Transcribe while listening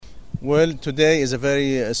Well, today is a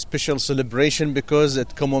very special celebration because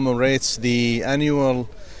it commemorates the annual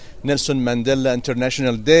Nelson Mandela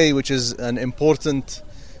International Day, which is an important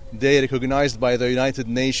day recognized by the United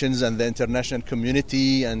Nations and the international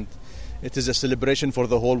community, and it is a celebration for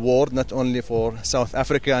the whole world, not only for South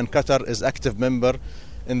Africa, and Qatar is active member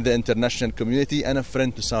in the international community and a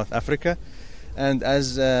friend to South Africa. And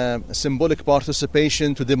as a symbolic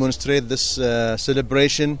participation to demonstrate this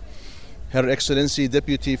celebration, Her Excellency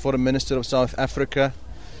Deputy Foreign Minister of South Africa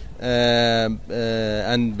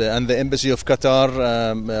and the Embassy of Qatar,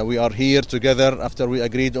 we are here together after we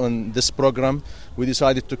agreed on this program. We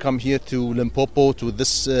decided to come here to Limpopo, to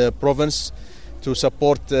this province, to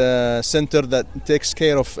support a center that takes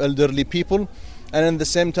care of elderly people, and at the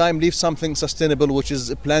same time leave something sustainable, which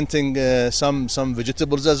is planting some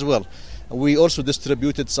vegetables as well. We also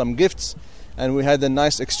distributed some gifts, and we had a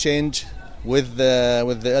nice exchange with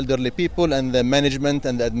the elderly people and the management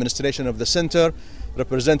and the administration of the center,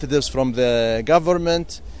 representatives from the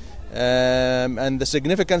government. And the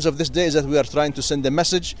significance of this day is that we are trying to send a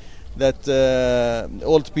message that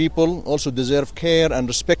old people also deserve care and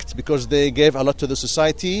respect, because they gave a lot to the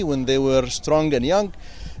society when they were strong and young,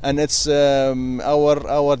 and it's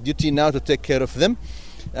our duty now to take care of them.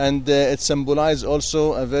 And it symbolizes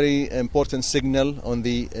also a very important signal on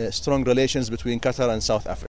the strong relations between Qatar and South Africa.